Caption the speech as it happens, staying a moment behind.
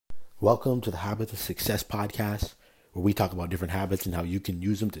Welcome to the Habits of Success podcast, where we talk about different habits and how you can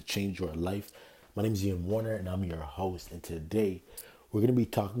use them to change your life. My name is Ian Warner, and I'm your host. And today, we're going to be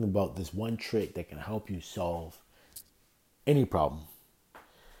talking about this one trick that can help you solve any problem,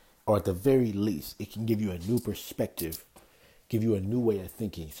 or at the very least, it can give you a new perspective, give you a new way of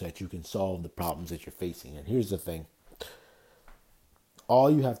thinking so that you can solve the problems that you're facing. And here's the thing.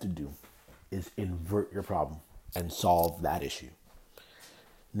 All you have to do is invert your problem and solve that issue.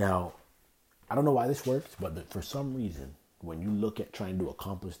 Now, I don't know why this works, but for some reason, when you look at trying to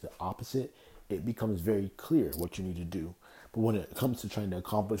accomplish the opposite, it becomes very clear what you need to do. But when it comes to trying to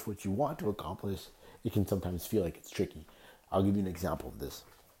accomplish what you want to accomplish, it can sometimes feel like it's tricky. I'll give you an example of this.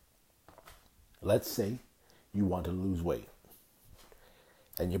 Let's say you want to lose weight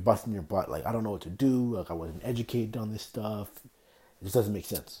and you're busting your butt like, I don't know what to do, like I wasn't educated on this stuff. It just doesn't make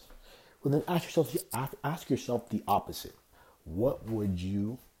sense. Well, then ask yourself the opposite. What would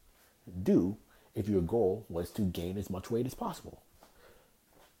you do if your goal was to gain as much weight as possible?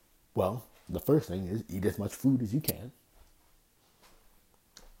 Well, the first thing is eat as much food as you can.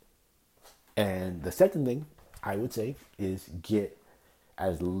 And the second thing I would say is get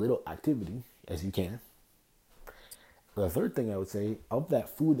as little activity as you can. The third thing I would say, of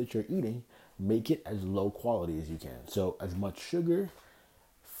that food that you're eating, make it as low quality as you can. So as much sugar,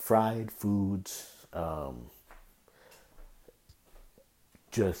 fried foods,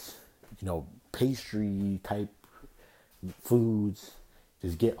 pastry type foods,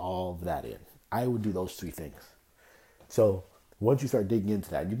 just get all of that in. I would do those three things. So once you start digging into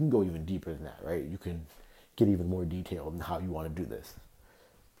that, you can go even deeper than that, right? You can get even more detailed in how you want to do this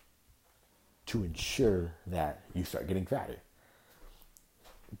to ensure that you start getting fatter.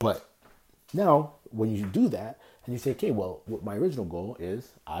 But now, when you do that, and you say, okay, well, what my original goal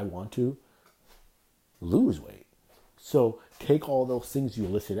is, I want to lose weight. So take all those things you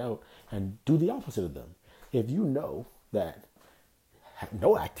listed out and do the opposite of them. If you know that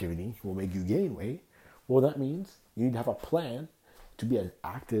no activity will make you gain weight, well, that means you need to have a plan to be as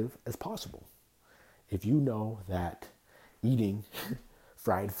active as possible. If you know that eating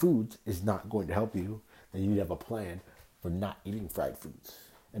fried foods is not going to help you, then you need to have a plan for not eating fried foods.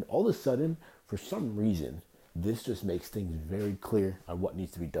 And all of a sudden, for some reason, this just makes things very clear on what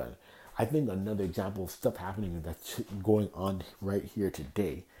needs to be done. I think another example of stuff happening that's going on right here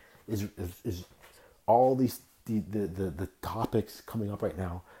today is all these the topics coming up right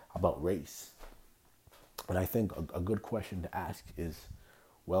now about race. And I think a good question to ask is,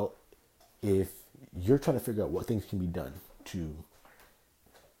 well, if you're trying to figure out what things can be done to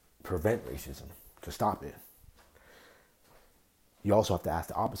prevent racism, to stop it, you also have to ask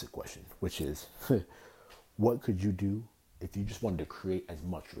the opposite question, which is, what could you do if you just wanted to create as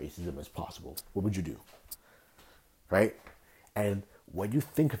much racism as possible? What would you do? Right? And when you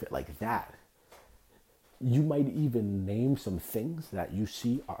think of it like that, you might even name some things that you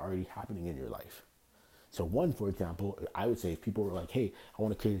see are already happening in your life. So one, for example, I would say if people were like, hey, I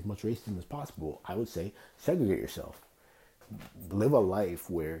want to create as much racism as possible, I would say segregate yourself. Live a life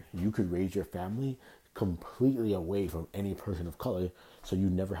where you could raise your family completely away from any person of color, so you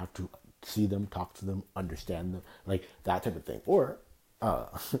never have to see them, talk to them, understand them, like that type of thing. Or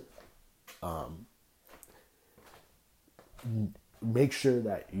make sure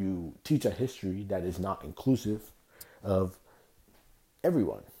that you teach a history that is not inclusive of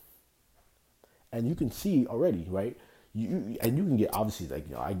everyone. And you can see already, right? You can get, obviously,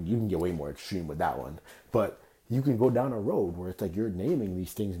 you can get way more extreme with that one, but you can go down a road where it's like you're naming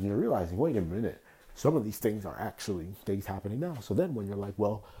these things and you're realizing, wait a minute, some of these things are actually things happening now. So then when you're like,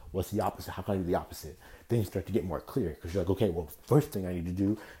 well, what's the opposite? How can I do the opposite? Then you start to get more clear, because you're like, okay, well, first thing I need to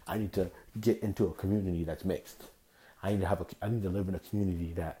do, I need to get into a community that's mixed. I need to live in a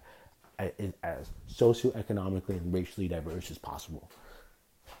community that is as socioeconomically and racially diverse as possible.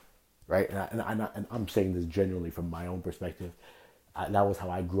 Right? And I'm saying this genuinely from my own perspective. That was how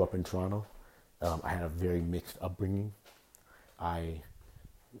I grew up in Toronto. I had a very mixed upbringing. I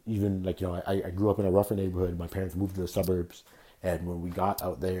grew up in a rougher neighborhood. My parents moved to the suburbs. And when we got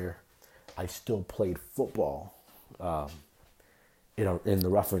out there, I still played football in the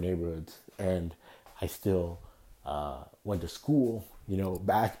rougher neighborhoods. And I still went to school,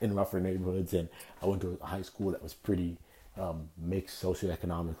 back in rougher neighborhoods. And I went to a high school that was pretty mixed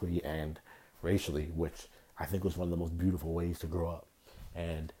socioeconomically and racially, which I think was one of the most beautiful ways to grow up.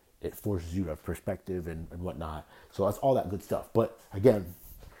 And it forces you to have perspective and whatnot. So that's all that good stuff. But again,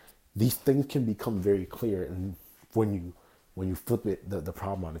 these things can become very clear, and when you flip it, the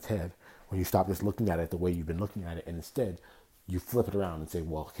problem on its head, when you stop just looking at it the way you've been looking at it, and instead you flip it around and say,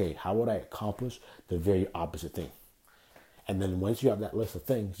 well, okay, how would I accomplish the very opposite thing? And then once you have that list of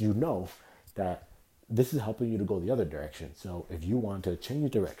things, you know that this is helping you to go the other direction. So if you want to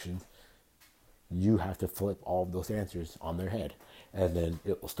change directions, you have to flip all of those answers on their head. And then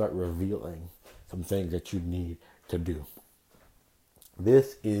it will start revealing some things that you need to do.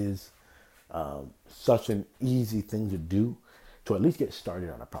 This is such an easy thing to do to at least get started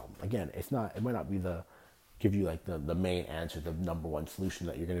on a problem. Again, it might not be give you like the main answer, the number one solution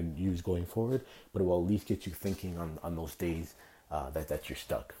that you're going to use going forward, but it will at least get you thinking on those days that you're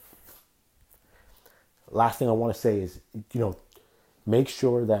stuck. Last thing I want to say is, make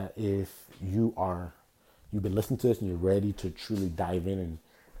sure that if you've been listening to this and you're ready to truly dive in and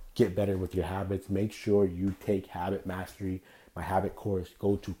get better with your habits, make sure you take Habit Mastery, my habit course.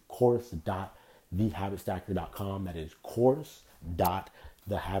 Go to course.thehabitstacker.com. That is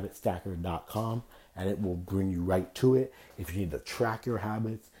course.thehabitstacker.com, and it will bring you right to it. If you need to track your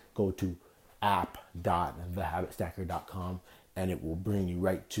habits, go to app.thehabitstacker.com, and it will bring you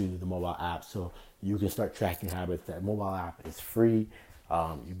right to the mobile app so you can start tracking habits. That mobile app is free.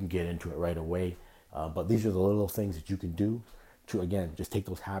 You can get into it right away. But these are the little things that you can do to, again, just take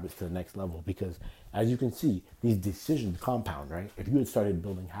those habits to the next level. Because as you can see, these decisions compound, right? If you had started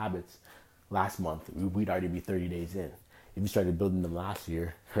building habits last month, we'd already be 30 days in. If you started building them last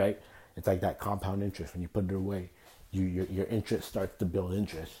year, right? It's like that compound interest. When you put it away, your interest starts to build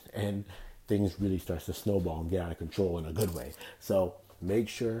interest, and things really starts to snowball and get out of control in a good way. So make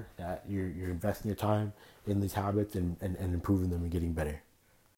sure that you're investing your time in these habits and improving them and getting better.